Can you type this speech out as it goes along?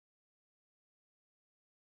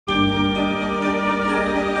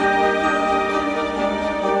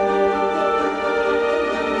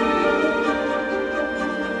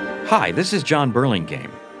Hi, this is Jon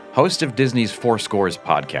Burlingame, host of Disney's Four Scores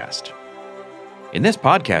podcast. In this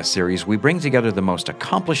podcast series, we bring together the most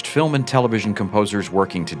accomplished film and television composers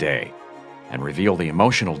working today and reveal the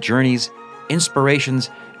emotional journeys, inspirations,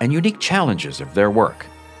 and unique challenges of their work.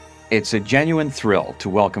 It's a genuine thrill to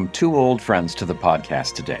welcome two old friends to the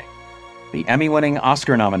podcast today. The Emmy-winning,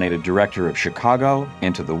 Oscar-nominated director of Chicago,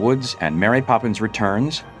 Into the Woods, and Mary Poppins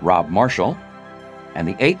Returns, Rob Marshall, and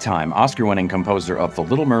the 8-time Oscar-winning composer of The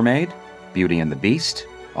Little Mermaid, Beauty and the Beast,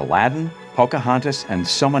 Aladdin, Pocahontas, and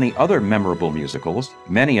so many other memorable musicals,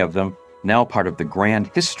 many of them now part of the grand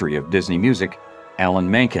history of Disney music, Alan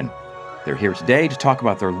Menken. They're here today to talk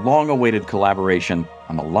about their long-awaited collaboration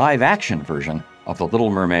on the live-action version of The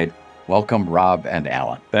Little Mermaid. Welcome, Rob and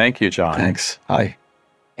Alan. Thank you, John. Thanks. Hi.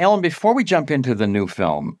 Alan, before we jump into the new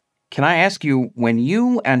film, can I ask you, when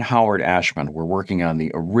you and Howard Ashman were working on the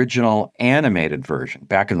original animated version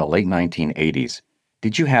back in the late 1980s,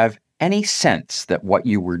 did you have any sense that what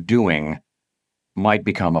you were doing might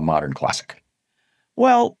become a modern classic?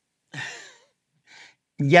 Well,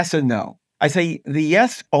 yes and no. I say the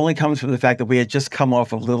yes only comes from the fact that we had just come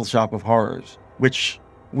off of Little Shop of Horrors, which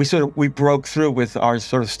we broke through with our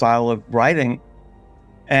sort of style of writing.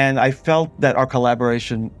 And I felt that our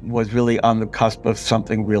collaboration was really on the cusp of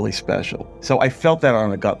something really special. So I felt that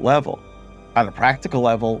on a gut level. On a practical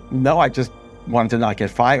level, no, I just wanted to not get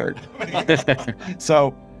fired.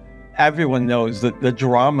 So everyone knows that the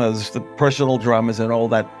dramas, the personal dramas and all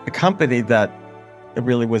that accompanied that, it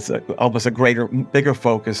really was almost a bigger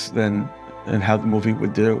focus than how the movie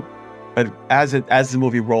would do. But as the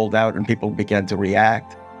movie rolled out and people began to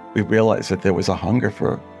react, we realized that there was a hunger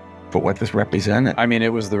for what this represented. I mean,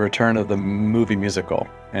 it was the return of the movie musical,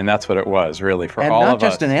 and that's what it was, really, for all of us. And not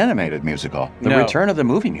just an animated musical, the return of the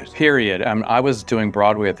movie musical. Period. I was doing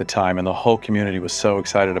Broadway at the time, and the whole community was so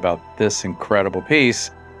excited about this incredible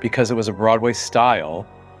piece because it was a Broadway-style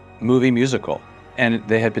movie musical, and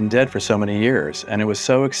they had been dead for so many years, and it was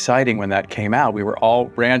so exciting when that came out. We were all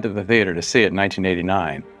ran to the theater to see it in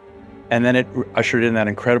 1989. And then it ushered in that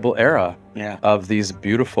incredible era of these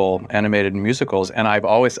beautiful animated musicals. And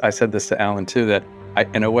I said this to Alan too, that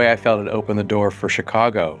in a way I felt it opened the door for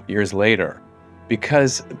Chicago years later,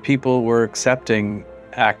 because people were accepting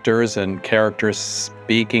actors and characters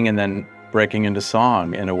speaking and then breaking into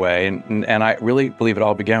song in a way. And I really believe it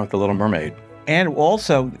all began with The Little Mermaid. And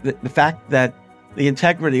also the fact that the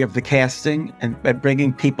integrity of the casting and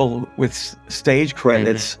bringing people with stage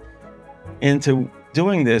credits into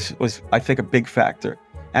doing this was, I think, a big factor.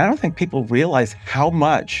 And I don't think people realize how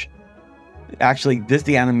much actually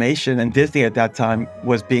Disney Animation and Disney at that time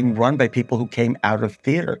was being run by people who came out of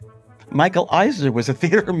theater. Michael Eisner was a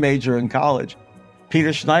theater major in college.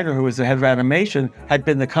 Peter Schneider, who was the head of animation, had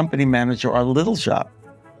been the company manager at Little Shop.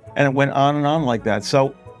 And it went on and on like that.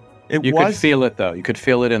 So you could feel it, though. You could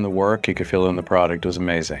feel it in the work. You could feel it in the product. It was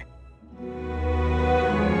amazing.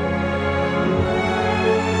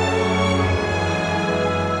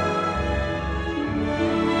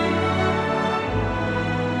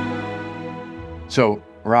 So,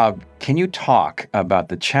 Rob, can you talk about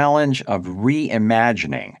the challenge of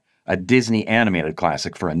reimagining a Disney animated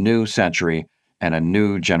classic for a new century and a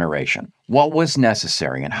new generation? What was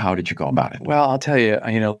necessary and how did you go about it? Well, I'll tell you,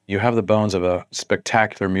 you have the bones of a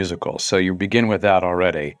spectacular musical, so you begin with that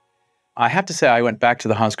already. I have to say, I went back to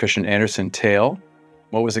the Hans Christian Andersen tale.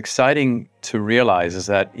 What was exciting to realize is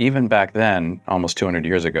that even back then, almost 200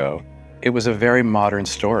 years ago, it was a very modern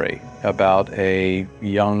story about a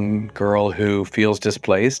young girl who feels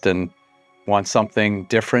displaced and wants something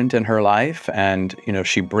different in her life. And,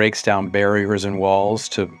 she breaks down barriers and walls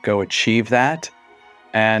to go achieve that.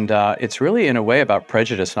 And it's really, in a way, about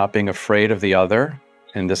prejudice, not being afraid of the other,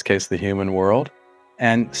 in this case, the human world.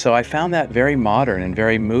 And so I found that very modern and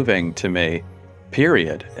very moving to me,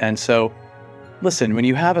 period. And so, listen, when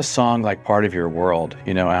you have a song like Part of Your World,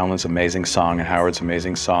 Alan's amazing song and Howard's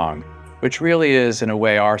amazing song, which really is, in a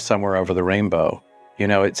way, our Somewhere Over the Rainbow.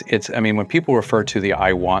 When people refer to the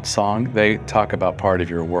I Want song, they talk about Part of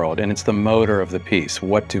Your World, and it's the motor of the piece.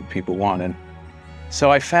 What do people want? And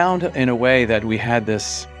so I found, in a way, that we had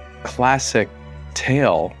this classic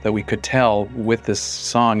tale that we could tell with this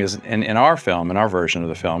song. In our film, in our version of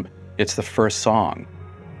the film, it's the first song.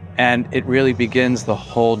 And it really begins the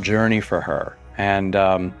whole journey for her. And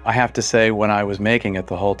I have to say, when I was making it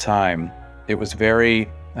the whole time, it was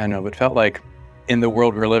it felt like in the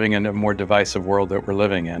world we're living in, a more divisive world that we're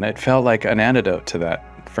living in, it felt like an antidote to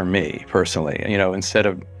that for me personally. Instead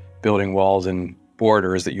of building walls and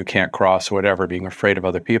borders that you can't cross or whatever, being afraid of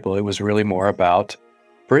other people, it was really more about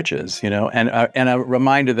bridges, and a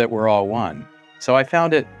reminder that we're all one. So I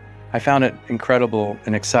found it I found it incredible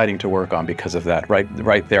and exciting to work on because of that.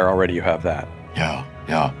 Right there already you have that. Yeah.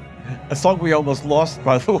 A song we almost lost,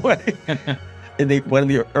 by the way, in one of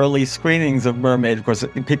the early screenings of Mermaid. Of course,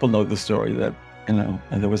 people know the story that, and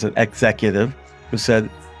there was an executive who said,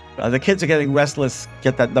 the kids are getting restless,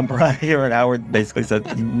 get that number out of here. And Howard basically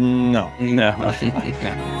said, no. When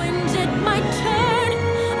did my turn?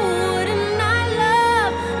 Wouldn't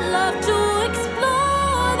I love to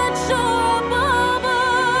explore that shore above us?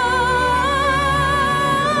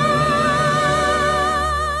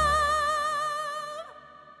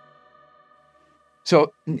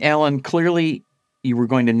 So, Alan, clearly you were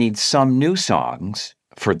going to need some new songs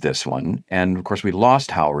for this one. And of course, we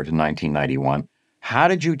lost Howard in 1991. How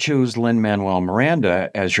did you choose Lin-Manuel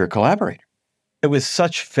Miranda as your collaborator? It was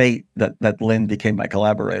such fate that Lin became my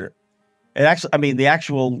collaborator. It actually, the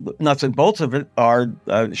actual nuts and bolts of it are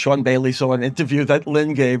Sean Bailey saw an interview that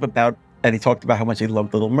Lin gave and he talked about how much he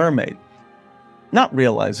loved Little Mermaid, not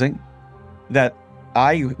realizing that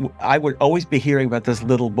I would always be hearing about this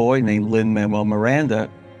little boy named Lin-Manuel Miranda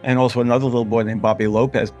and also another little boy named Bobby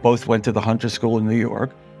Lopez. Both went to the Hunter School in New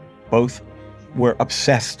York. Both were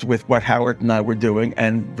obsessed with what Howard and I were doing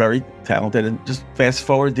and very talented. And just fast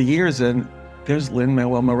forward the years and there's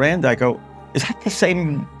Lin-Manuel Miranda. I go, is that the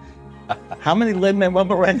same? How many Lin-Manuel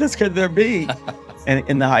Mirandas could there be? And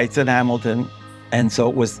in the Heights and Hamilton. And so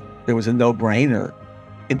there was a no-brainer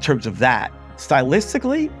in terms of that.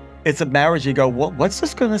 Stylistically, it's a marriage. You go, what's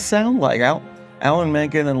this going to sound like? Alan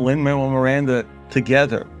Menken and Lin-Manuel Miranda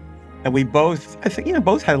together. And we both, I think,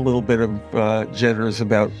 both had a little bit of jitters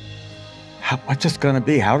about what's this going to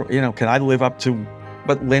be? How, can I live up to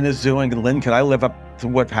what Lin is doing? And Lin, can I live up to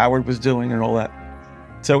what Howard was doing and all that?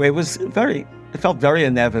 So it felt very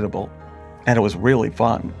inevitable, and it was really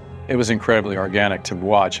fun. It was incredibly organic to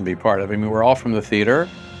watch and be part of. We're all from the theater,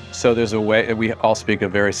 so there's a way, we all speak a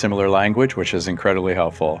very similar language, which is incredibly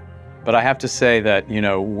helpful. But I have to say that,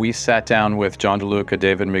 we sat down with John DeLuca,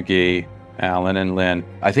 David McGee, Alan and Lin.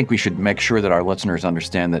 I think we should make sure that our listeners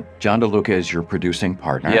understand that John DeLuca is your producing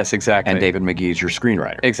partner. Yes, exactly. And David McGee is your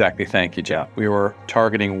screenwriter. Exactly. Thank you, Jeff. We were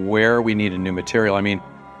targeting where we needed new material.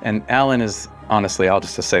 And Alan is, honestly, I'll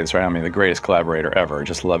just say this right now, the greatest collaborator ever.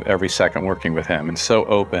 Just love every second working with him, and so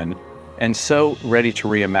open and so ready to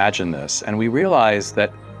reimagine this. And we realized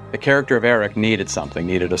that the character of Eric needed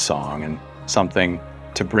a song and something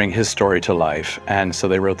to bring his story to life. And so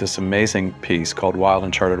they wrote this amazing piece called Wild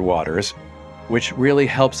Uncharted Waters, which really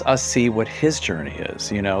helps us see what his journey is.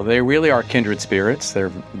 They really are kindred spirits. They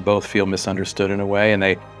both feel misunderstood in a way, and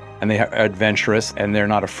they are adventurous, and they're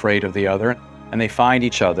not afraid of the other. And they find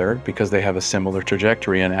each other because they have a similar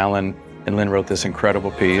trajectory. And Alan and Lin wrote this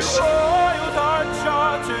incredible piece.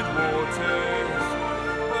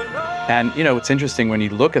 And, it's interesting when you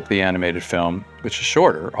look at the animated film, which is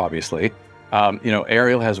shorter, obviously,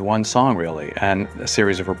 Ariel has one song really and a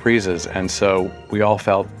series of reprises. And so we all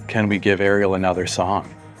felt, can we give Ariel another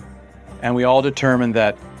song? And we all determined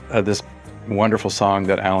that this wonderful song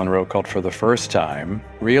that Alan wrote called For the First Time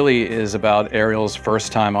really is about Ariel's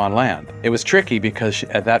first time on land. It was tricky because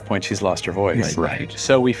at that point she's lost her voice. Right.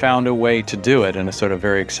 So we found a way to do it in a sort of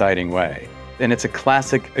very exciting way. And it's a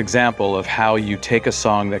classic example of how you take a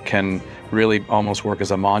song that can really almost work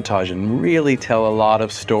as a montage and really tell a lot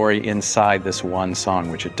of story inside this one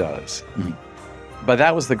song, which it does. Mm-hmm. But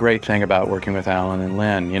that was the great thing about working with Alan and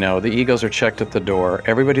Lin. The egos are checked at the door.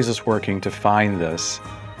 Everybody's just working to find this.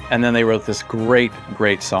 And then they wrote this great,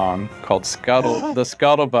 great song called Scuttle, the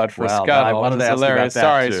Scuttlebutt for Scuttle. I wanted to ask hilarious.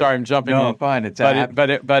 about that Sorry, I'm jumping in. No, fine.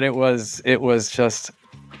 But it was just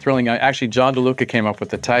thrilling. Actually, John DeLuca came up with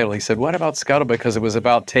the title. He said, what about Scuttlebutt? Because it was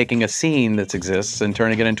about taking a scene that exists and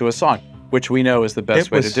turning it into a song, which we know is the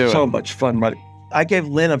best way to do it. It was so much fun, right? I gave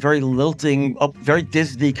Lin a very lilting, very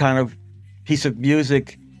Disney kind of piece of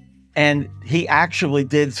music, and he actually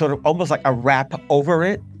did sort of almost like a rap over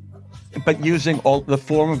it, but using all the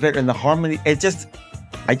form of it and the harmony. I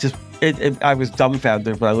was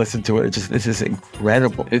dumbfounded when I listened to it. This is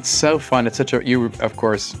incredible. It's so fun. It's you of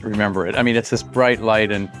course remember it. It's this bright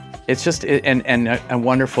light, and it's just and a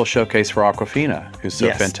wonderful showcase for Awkwafina, who's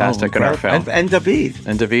so fantastic in our film. And David.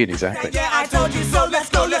 And David, exactly. Yeah, I told you so. Let's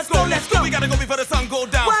go. We gotta go before the sun goes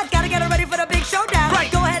down. What? Gotta get her ready for the big showdown.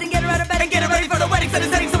 Right. Go ahead and get her out of bed and get her ready for the wedding. Set the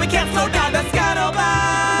setting so we can't slow down. Let's go by.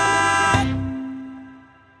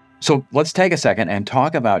 So let's take a second and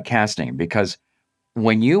talk about casting, because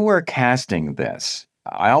when you were casting this,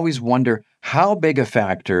 I always wonder how big a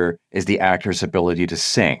factor is the actor's ability to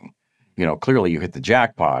sing. Clearly you hit the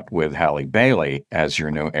jackpot with Halle Bailey as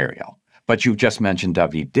your new Ariel. But you just mentioned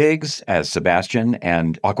Daveed Diggs as Sebastian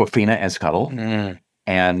and Awkwafina as Scuttle.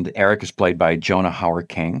 and Eric is played by Jonah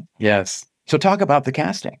Hauer-King. Yes. So talk about the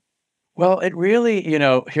casting. Well, it really,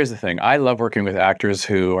 here's the thing. I love working with actors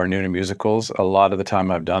who are new to musicals. A lot of the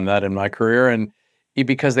time I've done that in my career, and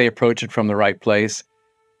because they approach it from the right place.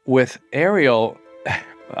 With Ariel,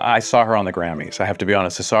 I saw her on the Grammys. I have to be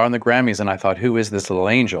honest. I saw her on the Grammys, and I thought, who is this little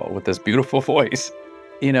angel with this beautiful voice?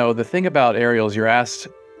 The thing about Ariel is you're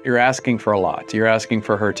asking for a lot. You're asking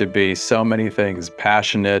for her to be so many things: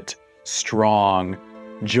 passionate, strong,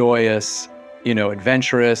 joyous,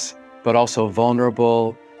 adventurous, but also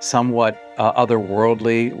vulnerable, somewhat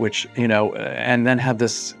otherworldly, which, and then have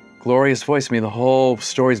this glorious voice. I mean, the whole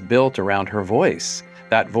story's built around her voice,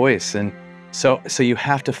 that voice. And so you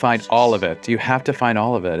have to find all of it. You have to find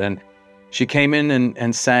all of it. And she came in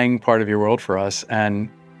and sang Part of Your World for us, and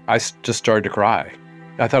I just started to cry.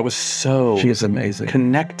 I thought it was so She is amazing.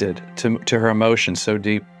 connected to her emotions, so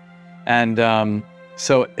deep. And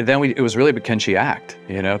so then it was really, but can she act?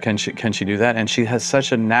 Can she do that? And she has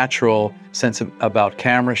such a natural sense about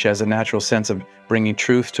camera. She has a natural sense of bringing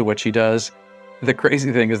truth to what she does. The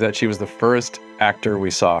crazy thing is that she was the first actor we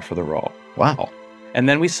saw for the role. Wow. And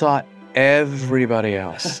then we saw everybody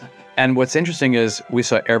else. And what's interesting is we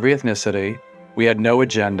saw every ethnicity. We had no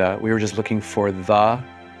agenda. We were just looking for the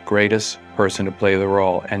greatest person to play the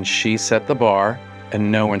role. And she set the bar,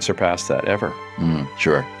 and no one surpassed that ever.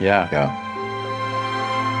 Sure. Yeah. Yeah.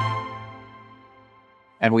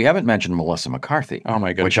 And we haven't mentioned Melissa McCarthy. Oh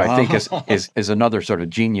my goodness. Which I think is another sort of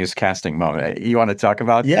genius casting moment. You want to talk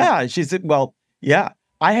about that? Yeah,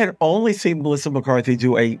 I had only seen Melissa McCarthy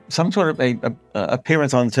do some sort of a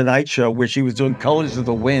appearance on the Tonight Show where she was doing Colors of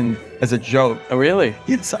the Wind as a joke. Oh, really?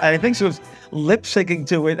 Yes, I think she was lip syncing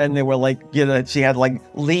to it, and they were like, she had like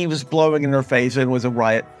leaves blowing in her face, and it was a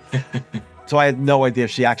riot. So I had no idea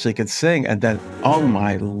if she actually could sing. And then, oh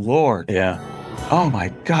my Lord. Yeah. Oh my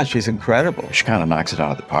God, she's incredible. She kind of knocks it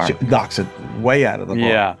out of the park. She knocks it way out of the park.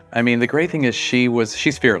 Yeah. I mean, the great thing is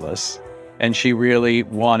she's fearless, and she really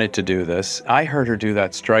wanted to do this. I heard her do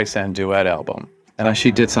that Streisand duet album, and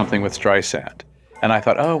she did something with Streisand. And I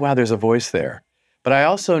thought, oh, wow, there's a voice there. But I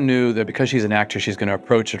also knew that because she's an actor, she's going to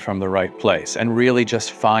approach it from the right place and really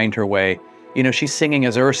just find her way. She's singing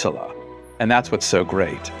as Ursula, and that's what's so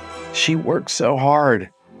great. She worked so hard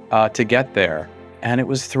to get there. And it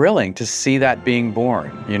was thrilling to see that being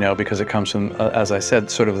born, because it comes from, as I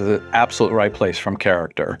said, sort of the absolute right place from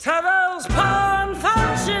character. To those poor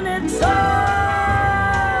unfortunate souls.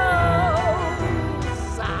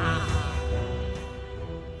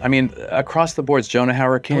 I mean, across the boards, Jonah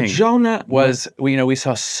Hauer-King Jonah was, we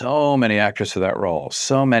saw so many actors for that role,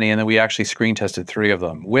 so many, and then we actually screen tested 3 of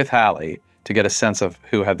them with Halle to get a sense of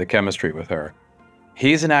who had the chemistry with her.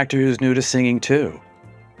 He's an actor who's new to singing too.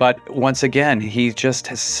 But once again, he just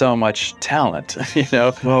has so much talent,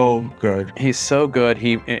 So good. He's so good.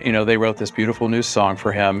 They wrote this beautiful new song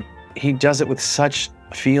for him. He does it with such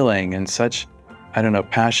feeling and such,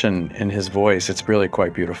 passion in his voice. It's really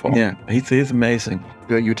quite beautiful. Yeah, he's amazing.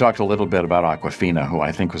 You talked a little bit about Awkwafina, who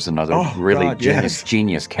I think was another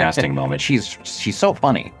genius casting moment. She's so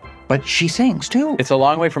funny, but she sings too. It's a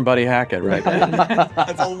long way from Buddy Hackett, right?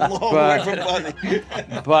 That's a long way from funny.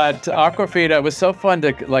 But Awkwafina, it was so fun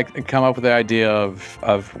to come up with the idea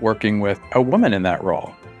of working with a woman in that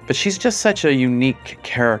role. But she's just such a unique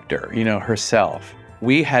character, herself.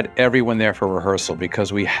 We had everyone there for rehearsal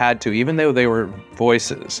because we had to, even though they were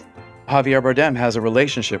voices. Javier Bardem has a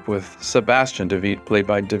relationship with Sebastian, played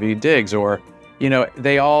by Daveed Diggs, or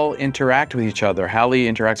they all interact with each other. Halle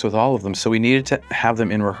interacts with all of them. So we needed to have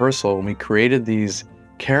them in rehearsal, and we created these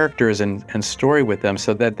characters and story with them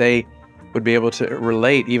so that they would be able to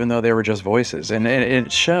relate, even though they were just voices. And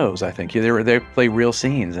it shows, I think. They play real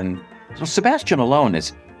scenes. And so Sebastian alone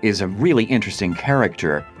is a really interesting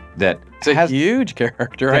character that has a huge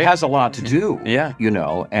character, right? It has a lot to do, yeah,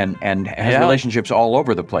 and has relationships all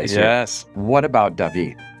over the place. Yes. Here. What about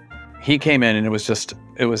Daveed? He came in and it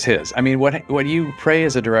was his. I mean, what you pray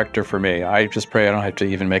as a director for me, I just pray I don't have to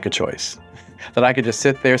even make a choice. That I could just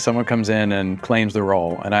sit there, someone comes in and claims the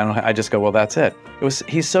role, and I just go, well, that's it.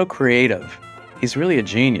 He's so creative. He's really a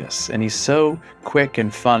genius, and he's so quick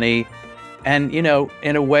and funny. And, in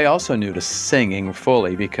a way also new to singing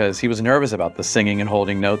fully, because he was nervous about the singing and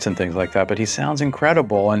holding notes and things like that, but he sounds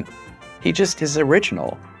incredible, and he just is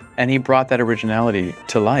original, and he brought that originality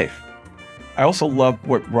to life. I also love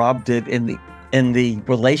what Rob did in the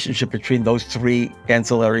relationship between those 3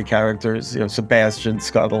 ancillary characters, Sebastian,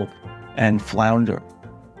 Scuttle, and Flounder.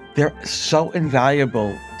 They're so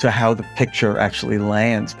invaluable to how the picture actually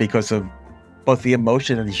lands because of both the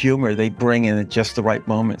emotion and the humor they bring in at just the right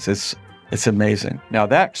moments. It's amazing. Now,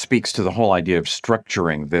 that speaks to the whole idea of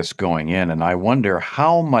structuring this going in. And I wonder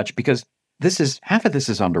how much, because half of this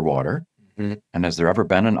is underwater. Mm-hmm. And has there ever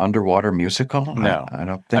been an underwater musical? No. I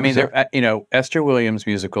don't think so. There, Esther Williams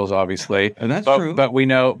musicals, obviously. And that's true. But we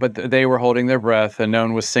know, they were holding their breath and no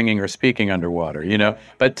one was singing or speaking underwater,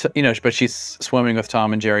 But she's swimming with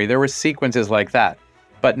Tom and Jerry. There were sequences like that,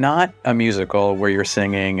 but not a musical where you're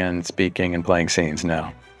singing and speaking and playing scenes, no.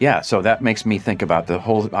 Yeah, so that makes me think about the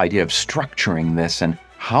whole idea of structuring this and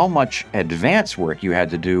how much advance work you had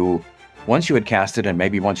to do once you had cast it and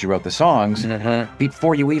maybe once you wrote the songs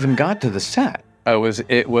before you even got to the set.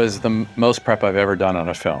 It was the most prep I've ever done on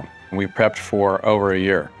a film. We prepped for over a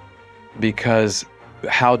year because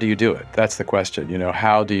how do you do it? That's the question.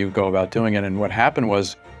 How do you go about doing it? And what happened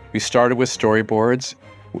was we started with storyboards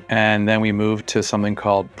and then we moved to something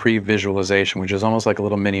called pre-visualization, which is almost like a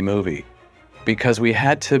little mini movie, because we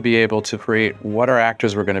had to be able to create what our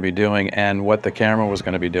actors were going to be doing and what the camera was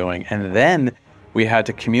going to be doing. And then we had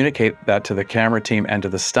to communicate that to the camera team and to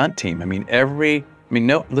the stunt team.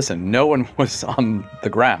 No one was on the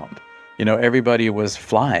ground. Everybody was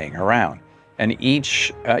flying around. And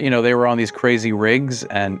each, they were on these crazy rigs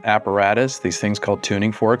and apparatus, these things called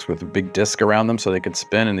tuning forks with a big disc around them so they could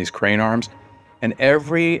spin in these crane arms. And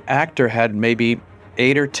every actor had maybe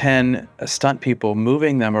 8 or 10 stunt people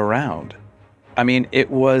moving them around. It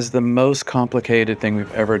was the most complicated thing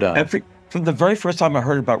we've ever done. From the very first time I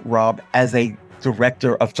heard about Rob as a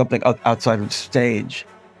director of something outside of stage,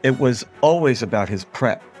 it was always about his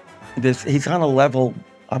prep. He's on a level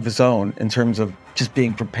of his own in terms of just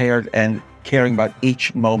being prepared and caring about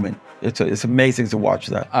each moment. It's amazing to watch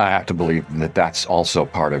that. I have to believe that that's also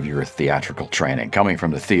part of your theatrical training. Coming from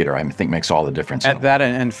the theater, I think makes all the difference.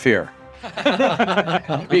 And fear.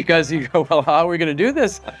 Because you go, well, how are we going to do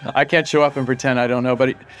this? I can't show up and pretend I don't know.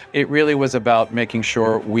 But it really was about making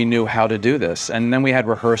sure we knew how to do this. And then we had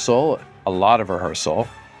rehearsal, a lot of rehearsal.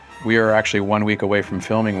 We were actually 1 week away from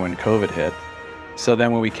filming when COVID hit. So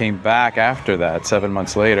then when we came back after that, 7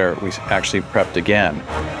 months later, we actually prepped again.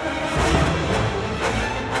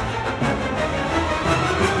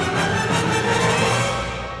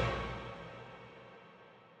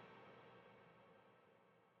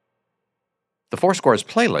 The Four Scores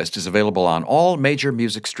playlist is available on all major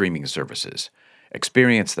music streaming services.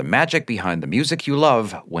 Experience the magic behind the music you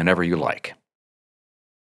love whenever you like.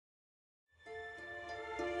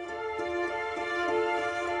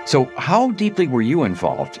 So how deeply were you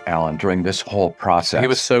involved, Alan, during this whole process? It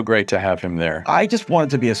was so great to have him there. I just wanted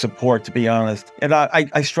to be a support, to be honest. And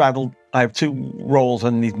I straddled. I have 2 roles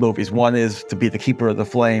in these movies. One is to be the keeper of the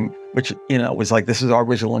flame, which, was like, this is our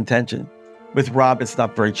original intention. With Rob, it's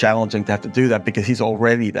not very challenging to have to do that because he's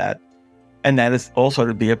already that. And that is also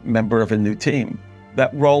to be a member of a new team.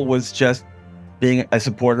 That role was just being as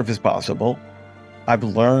supportive as possible. I've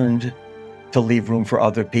learned to leave room for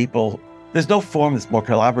other people. There's no form that's more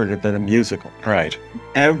collaborative than a musical. Right.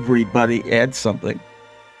 Everybody adds something.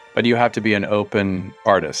 But you have to be an open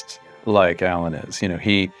artist like Alan is.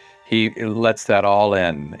 He lets that all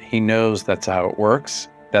in. He knows that's how it works.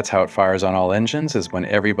 That's how it fires on all engines, is when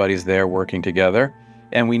everybody's there working together.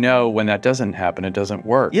 And we know when that doesn't happen, it doesn't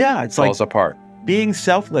work. Yeah, it falls apart. Being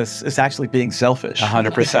selfless is actually being selfish.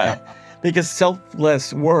 100%. Because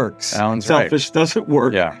selfless works. Alan's selfish right. Doesn't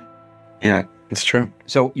work. Yeah. Yeah. It's true.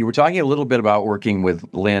 So you were talking a little bit about working with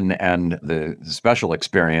Lin and the special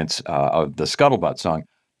experience of the Scuttlebutt song.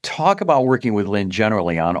 Talk about working with Lin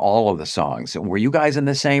generally on all of the songs. Were you guys in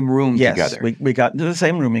the same room together? Yes, we got into the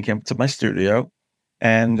same room. He came to my studio.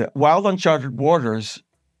 And Wild Uncharted Waters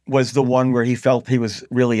was the one where he felt he was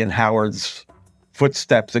really in Howard's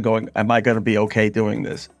footsteps and going, am I going to be okay doing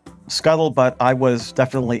this? Scuttlebutt, I was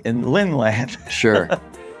definitely in Lin land. Sure.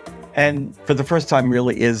 And for the first time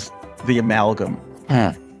really is the amalgam.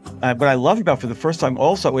 What I love about for the first time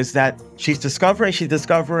also is that she's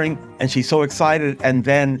discovering, and she's so excited. And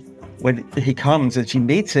then when he comes and she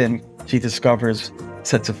meets him, she discovers a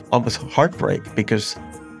sense of almost heartbreak because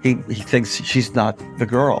he thinks she's not the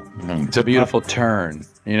girl. It's a beautiful turn.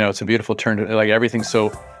 It's a beautiful turn. Like everything's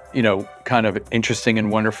so, kind of interesting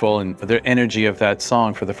and wonderful, and the energy of that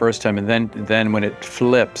song for the first time. And then when it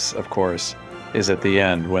flips, of course, is at the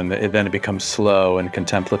end, when then it becomes slow and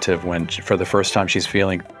contemplative when for the first time she's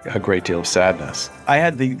feeling a great deal of sadness. I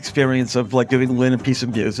had the experience of like giving Lin a piece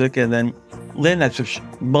of music, and then Lin actually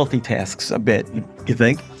multitasks a bit, you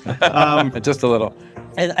think? Just a little.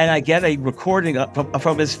 And I get a recording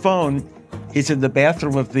from his phone. He's in the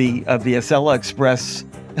bathroom of the Acela Express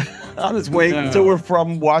on his way to or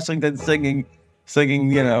from Washington singing,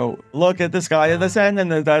 look at the sky and the sand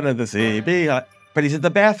and the sea. but he's in the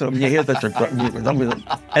bathroom. You hear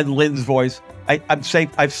the and Lin's voice. I've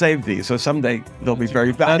saved these, so someday they'll be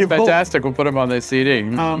very That's valuable. fantastic. We'll put them on the CD.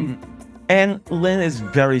 And Lin is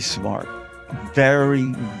very smart, very,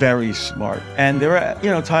 very smart. And there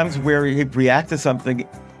are, times where he'd react to something,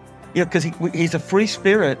 because he's a free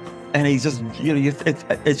spirit, and he's just,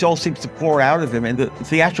 it all seems to pour out of him. And the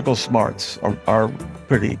theatrical smarts are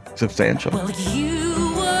pretty substantial. Well,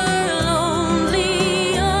 you were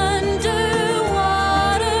lonely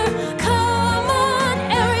underwater. Come on,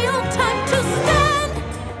 Ariel, time to stand.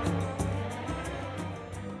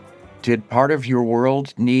 Did Part of Your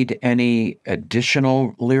World need any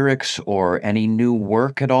additional lyrics or any new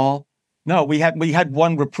work at all? No, we had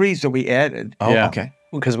one reprise that we added. Oh, Yeah. okay.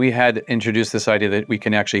 Because we had introduced this idea that we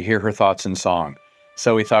can actually hear her thoughts in song.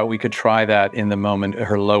 So we thought we could try that in the moment,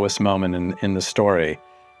 her lowest moment in the story.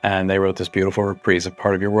 And they wrote this beautiful reprise of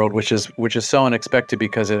Part of Your World, which is so unexpected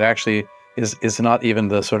because it actually is not even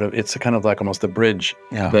the sort of, it's kind of like almost the bridge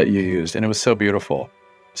that you used. And it was so beautiful.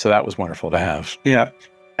 So that was wonderful to have. Yeah.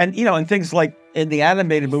 And, and things like in the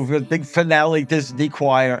animated movie, the big finale Disney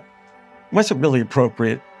choir wasn't really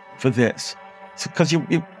appropriate for this. Because you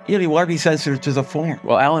want to be sensitive to the form.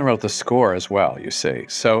 Well, Alan wrote the score as well, you see.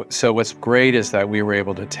 So what's great is that we were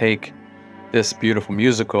able to take this beautiful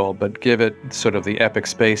musical, but give it sort of the epic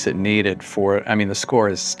space it needed for, the score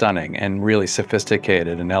is stunning and really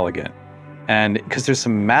sophisticated and elegant. And because there's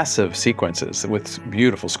some massive sequences with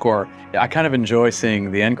beautiful score. I kind of enjoy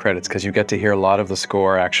seeing the end credits because you get to hear a lot of the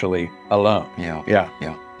score actually alone. Yeah.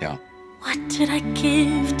 Yeah. What did I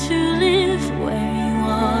give to live where you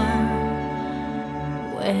are?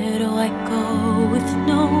 Where do I go with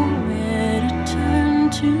nowhere to turn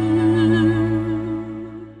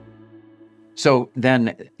to? So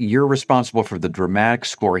then you're responsible for the dramatic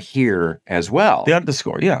score here as well. The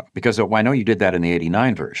underscore, yeah. Because I know you did that in the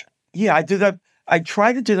 89 version. Yeah, I do that. I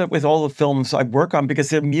try to do that with all the films I work on because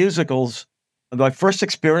they're musicals. My first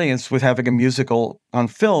experience with having a musical on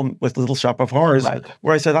film was Little Shop of Horrors,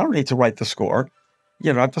 where I said, I don't need to write the score. I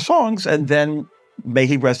have the songs. And then, may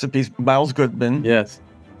he rest in peace, Miles Goodman Yes.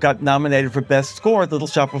 got nominated for Best Score at Little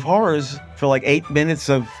Shop of Horrors for like 8 minutes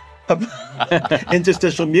of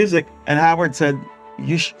interstitial music. And Howard said,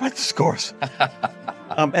 you should write the scores.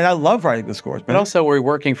 And I love writing the scores. But also we're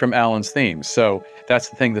working from Alan's themes. So that's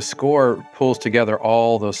the thing. The score pulls together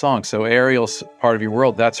all those songs. So Ariel's Part of Your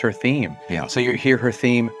World, that's her theme. Yeah. So you hear her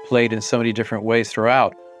theme played in so many different ways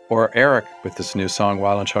throughout. Or Eric with this new song,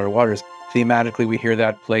 Wild and Uncharted Waters, thematically we hear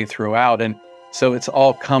that played throughout. And so it's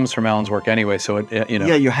all comes from Alan's work anyway. So, Yeah,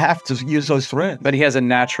 you have to use those threads. But he has a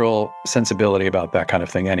natural sensibility about that kind of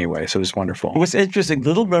thing anyway. So it's wonderful. It was interesting.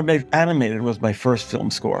 Little Mermaid Animated was my first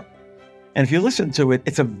film score. And if you listen to it,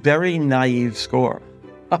 it's a very naive score.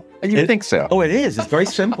 You think so? Oh, it is. It's very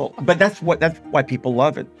simple. But that's why people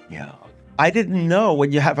love it. Yeah. I didn't know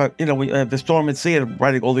when you have when you have the Storm at Sea and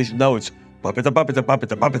writing all these notes.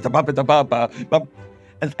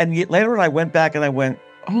 And yet later on I went back and I went,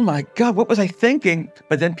 oh my God, what was I thinking?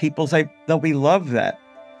 But then people say, no, we love that.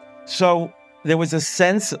 So there was a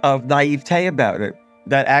sense of naivete about it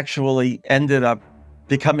that actually ended up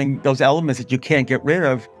becoming those elements that you can't get rid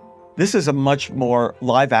of. This is a much more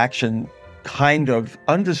live action kind of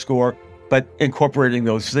underscore, but incorporating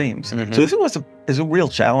those themes. Mm-hmm. So this is a real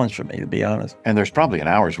challenge for me, to be honest. And there's probably an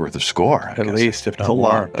hour's worth of score. I At guess. least, if It's not a more.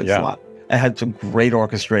 lot. It's a lot. I had some great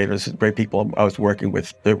orchestrators, great people I was working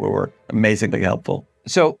with that were amazingly helpful.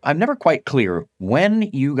 So I'm never quite clear when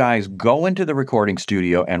you guys go into the recording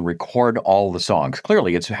studio and record all the songs.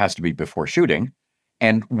 Clearly, it has to be before shooting.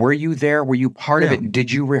 And were you there? Were you part of it?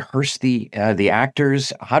 Did you rehearse the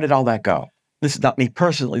actors? How did all that go? This is not me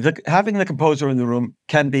personally. Having the composer in the room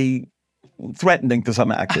can be threatening to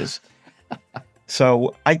some actors.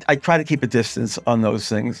 So I try to keep a distance on those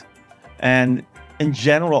things. And in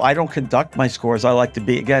general, I don't conduct my scores. I like to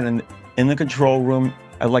be, again, in the control room.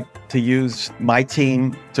 I like to use my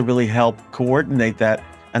team to really help coordinate that.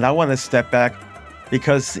 And I want to step back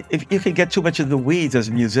because if you can get too much in the weeds as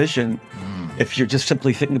a musician, if you're just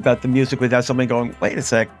simply thinking about the music without somebody going, wait a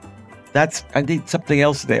sec, I need something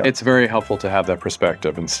else there. It's very helpful to have that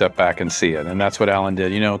perspective and step back and see it. And that's what Alan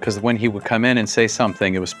did, because when he would come in and say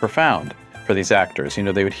something, it was profound for these actors.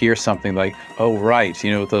 They would hear something like, oh, right,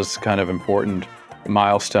 those kind of important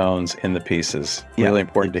milestones in the pieces. Really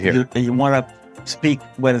important to hear. You want to speak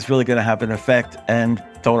when it's really going to have an effect and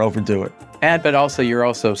don't overdo it. But also, you're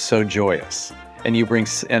also so joyous. And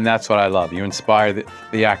and that's what I love. You inspire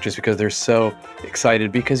the actors because they're so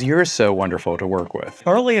excited because you're so wonderful to work with.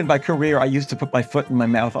 Early in my career, I used to put my foot in my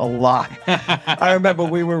mouth a lot. I remember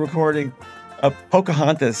we were recording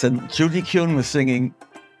Pocahontas and Judy Kuhn was singing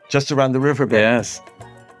just around the riverbed. Yes.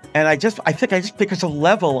 And I think I just, because of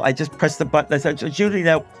level, I just pressed the button. I said, Judy,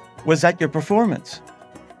 now, was that your performance?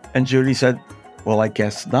 And Judy said, well, I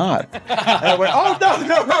guess not. And I went, oh,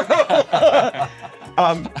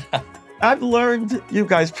 no. I've learned you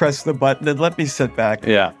guys press the button and let me sit back.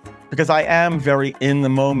 Yeah. Because I am very in the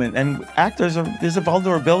moment. And actors, there's a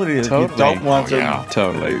vulnerability that you don't want to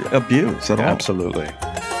totally abuse at all. Absolutely.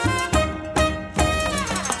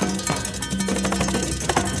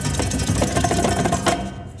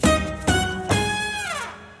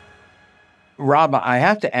 Rob, I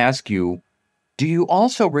have to ask you, do you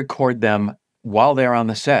also record them while they're on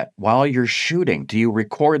the set, while you're shooting? Do you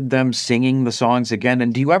record them singing the songs again?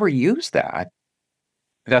 And do you ever use that?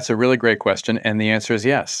 That's a really great question. And the answer is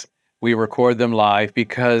yes. We record them live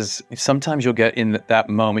because sometimes you'll get in that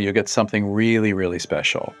moment, you'll get something really, really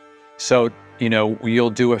special. So, you'll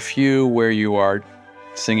do a few where you are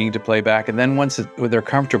singing to playback. And then once they're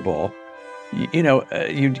comfortable,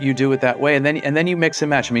 you do it that way, and then you mix and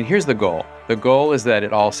match. I mean, here's the goal. The goal is that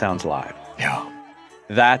it all sounds live. Yeah.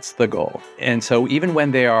 That's the goal. And so even when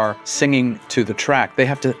they are singing to the track, they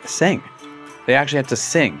have to sing. They actually have to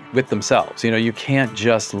sing with themselves. You can't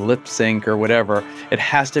just lip sync or whatever. It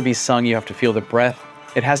has to be sung. You have to feel the breath.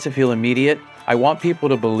 It has to feel immediate. I want people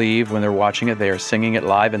to believe when they're watching it, they are singing it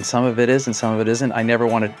live, and some of it is and some of it isn't. I never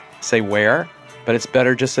want to say where, but it's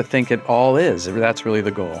better just to think it all is. That's really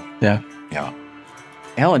the goal. Yeah. Yeah.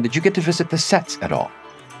 Alan, did you get to visit the sets at all?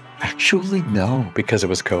 Actually, no. Because it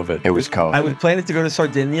was COVID. It was COVID. I was planning to go to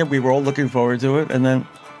Sardinia. We were all looking forward to it. And then...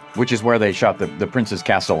 Which is where they shot the Prince's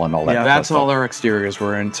Castle and all that. Yeah, that's all our exteriors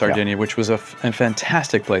were in Sardinia, which was a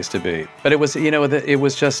fantastic place to be. But it was,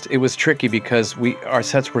 it was tricky because our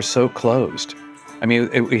sets were so closed. I mean,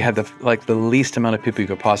 we had the least amount of people you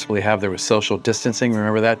could possibly have. There was social distancing.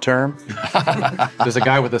 Remember that term? There's a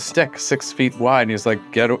guy with a stick 6 feet wide, and he's like,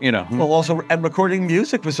 Well, also, and recording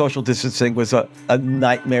music with social distancing was a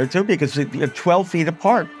nightmare too, because you're 12 feet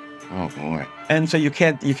apart. Oh boy! And so you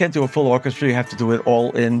can't do a full orchestra. You have to do it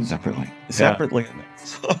all in separately. Yeah.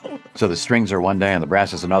 So the strings are one day and the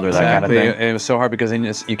brass is another. That kind of thing. It was so hard because then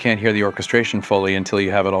you can't hear the orchestration fully until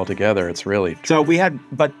you have it all together. It's really so we had,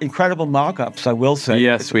 but incredible mock-ups, I will say.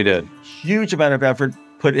 Yes, we did. Huge amount of effort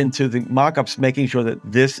put into the mock-ups, making sure that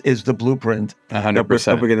this is the blueprint 100%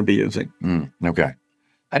 that we're going to be using. Okay.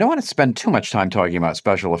 I don't want to spend too much time talking about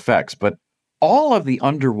special effects, but all of the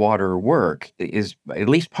underwater work is at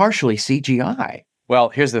least partially CGI. Well,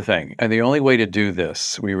 here's the thing. And the only way to do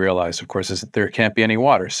this, we realized, of course, is that there can't be any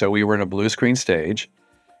water. So we were in a blue screen stage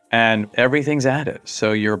and everything's added.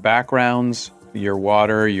 So your backgrounds, your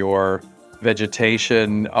water, your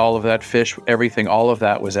vegetation, all of that, fish, everything, all of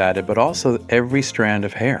that was added, but also every strand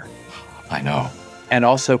of hair. I know. And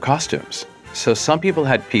also costumes. So some people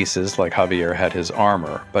had pieces, like Javier had his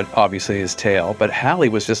armor, but obviously his tail. But Halle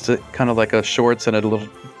was just kind of like a shorts and a little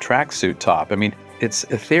tracksuit top. I mean, it's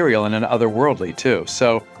ethereal and otherworldly too.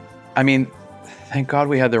 So, I mean, thank God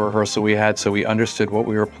we had the rehearsal we had, so we understood what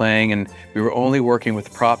we were playing, and we were only working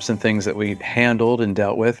with props and things that we handled and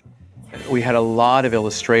dealt with. We had a lot of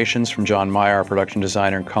illustrations from John Meyer, our production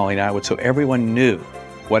designer, and Colleen Atwood, so everyone knew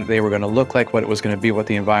what they were going to look like, what it was going to be, what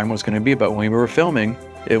the environment was going to be. But when we were filming,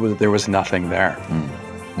 there was nothing there.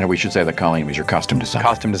 Now we should say that Colleen was your costume designer.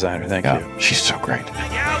 Costume designer, thank you. She's so great.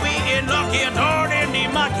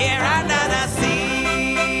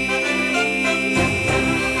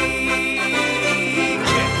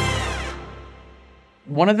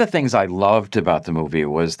 One of the things I loved about the movie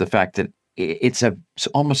was the fact that it's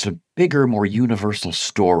almost a bigger, more universal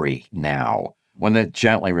story now, one that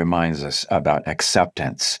gently reminds us about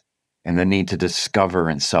acceptance and the need to discover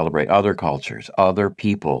and celebrate other cultures, other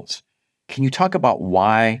peoples. Can you talk about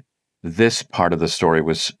why this part of the story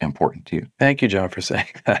was important to you? Thank you, John, for saying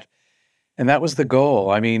that. And that was the goal.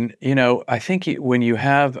 I mean, I think when you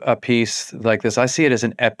have a piece like this, I see it as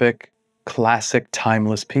an epic, classic,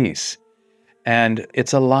 timeless piece. And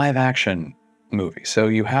it's a live action movie. So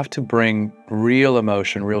you have to bring real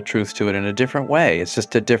emotion, real truth to it in a different way. It's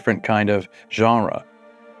just a different kind of genre.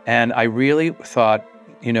 And I really thought,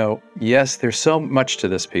 yes, there's so much to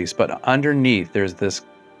this piece, but underneath there's this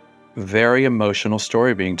very emotional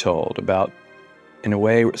story being told about, in a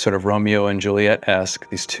way, sort of Romeo and Juliet-esque,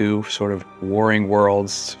 these two sort of warring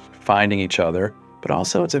worlds finding each other. But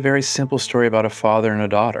also it's a very simple story about a father and a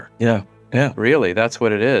daughter. Yeah. Yeah. Really, that's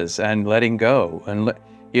what it is. And letting go and,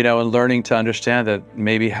 and learning to understand that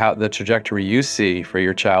maybe how the trajectory you see for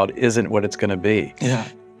your child isn't what it's going to be. Yeah.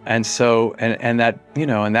 And so, and that,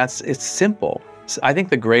 and it's simple. I think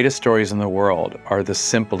the greatest stories in the world are the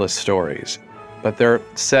simplest stories, but they're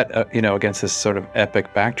set, against this sort of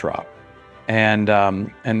epic backdrop.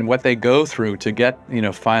 And what they go through to get,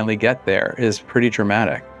 finally get there is pretty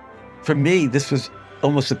dramatic. For me, this was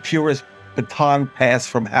almost the purest baton pass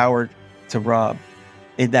from Howard to Rob.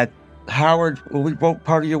 In that Howard, when we wrote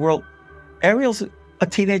Part of Your World, Ariel's a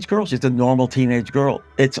teenage girl. She's a normal teenage girl.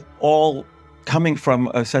 It's all coming from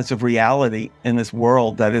a sense of reality in this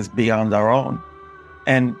world that is beyond our own.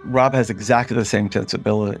 And Rob has exactly the same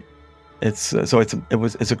sensibility. It's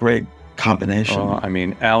a great combination.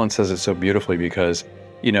 Alan says it so beautifully because,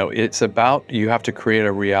 it's about, you have to create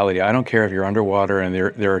a reality. I don't care if you're underwater and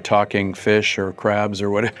they're talking fish or crabs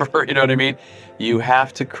or whatever, you know what I mean? You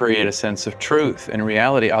have to create a sense of truth and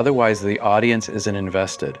reality. Otherwise, the audience isn't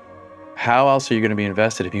invested. How else are you going to be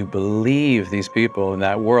invested if you believe these people in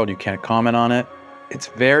that world? You can't comment on it. It's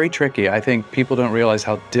very tricky. I think people don't realize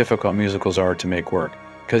how difficult musicals are to make work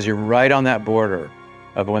because you're right on that border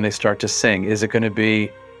of when they start to sing. Is it going to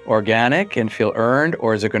be organic and feel earned,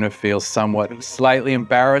 or is it going to feel somewhat slightly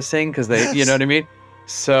embarrassing because they, you know what I mean?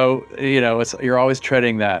 So, you're always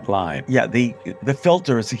treading that line. Yeah, the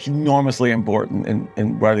filter is enormously important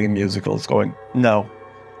in writing a musical. It's going, no.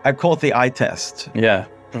 I call it the eye test. Yeah.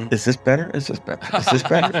 Is this better? Is this better? Is this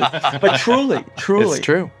better? But truly, it's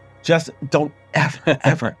true. Just don't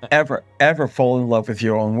ever fall in love with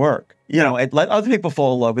your own work. And let other people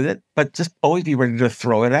fall in love with it, but just always be ready to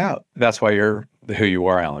throw it out. That's why you're who you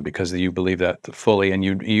are, Alan, because you believe that fully and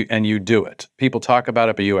you do it. People talk about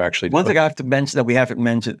it, but you actually do it. One thing I have to mention that we haven't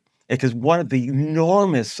mentioned, because one of the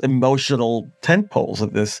enormous emotional tentpoles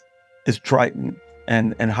of this is Triton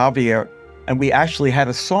and Javier. And we actually had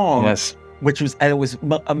a song. Yes. It was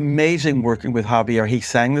amazing working with Javier. He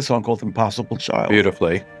sang the song called Impossible Child.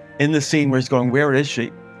 Beautifully. In the scene where he's going, where is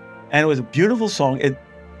she? And it was a beautiful song. It,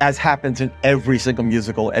 as happens in every single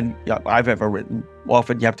musical and I've ever written,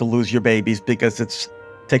 often you have to lose your babies because it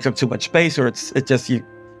takes up too much space or it's just you,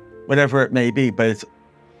 whatever it may be. But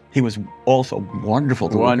he was also wonderful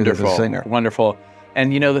to work with as a singer. Wonderful.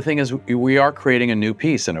 And the thing is, we are creating a new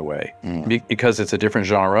piece in a way because it's a different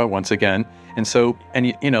genre once again. And so,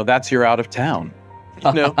 that's your out of town.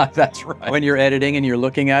 That's right. When you're editing and you're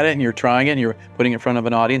looking at it and you're trying it and you're putting it in front of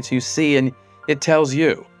an audience, you see, and it tells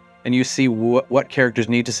you, and you see what characters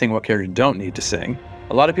need to sing, what characters don't need to sing.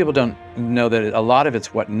 A lot of people don't know that a lot of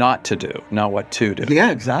it's what not to do, not what to do.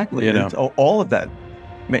 Yeah, exactly. It's all of that.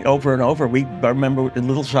 Over and over. I remember in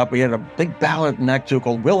Little Shop, we had a big ballad in Act 2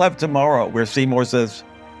 called We'll Have Tomorrow, where Seymour says,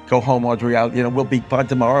 go home, Audrey, we'll be fine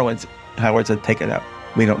tomorrow. And Howard said, take it out.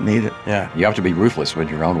 We don't need it. Yeah, you have to be ruthless with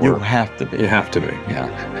your own work. You have to be. You have to be. Yeah.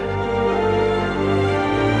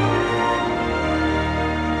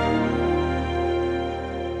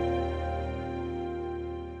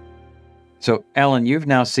 So, Alan, you've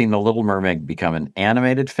now seen The Little Mermaid become an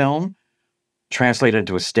animated film, translated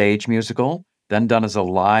into a stage musical, then done as a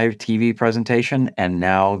live TV presentation, and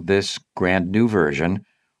now this grand new version.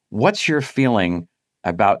 What's your feeling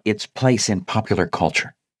about its place in popular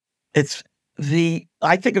culture? I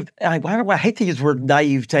hate to use the word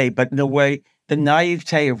naivete, but in a way, the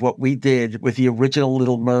naivete of what we did with the original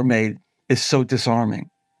Little Mermaid is so disarming.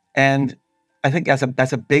 And I think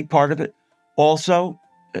that's a big part of it. Also,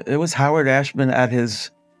 it was Howard Ashman at his,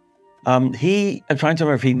 I'm trying to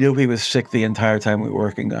remember if he knew he was sick the entire time we were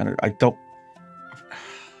working on it.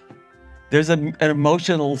 There's an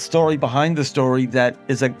emotional story behind the story that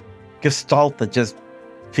is a gestalt that just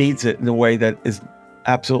feeds it in a way that is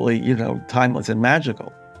absolutely, timeless and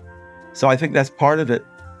magical. So I think that's part of it.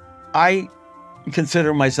 I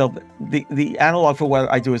consider myself, the analog for what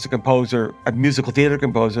I do as a composer, a musical theater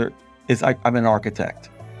composer, is I'm an architect.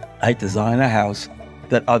 I design a house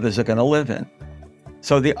that others are going to live in.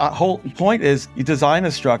 So the whole point is you design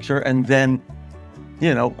a structure and then,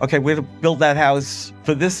 okay, we're going to build that house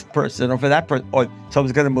for this person or for that person, or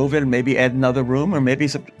someone's going to move in and maybe add another room or maybe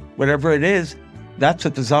whatever it is. That's a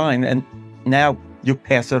design. And now you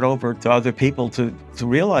pass it over to other people to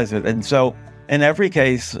realize it. And so in every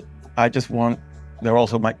case, I just want, they're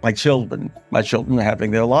also my children. My children are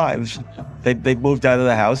having their lives. They've moved out of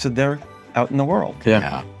the house and they're out in the world.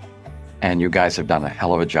 Yeah. And you guys have done a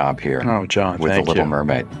hell of a job here. Oh, John, with The Little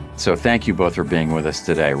Mermaid. So thank you both for being with us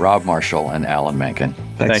today. Rob Marshall and Alan Menken.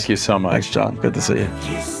 Thank you so much. Thanks, John. Good to see you.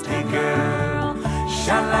 Kiss the girl,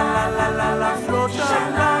 sha-la-la-la-la-la, float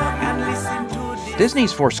along and listen to the...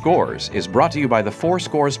 Disney's Four Scores is brought to you by the Four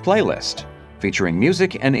Scores playlist, featuring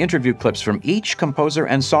music and interview clips from each composer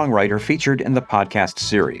and songwriter featured in the podcast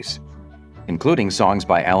series, including songs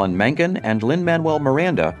by Alan Menken and Lin-Manuel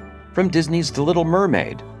Miranda from Disney's The Little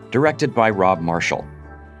Mermaid, directed by Rob Marshall.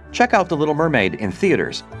 Check out The Little Mermaid in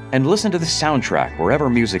theaters and listen to the soundtrack wherever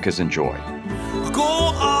music is enjoyed.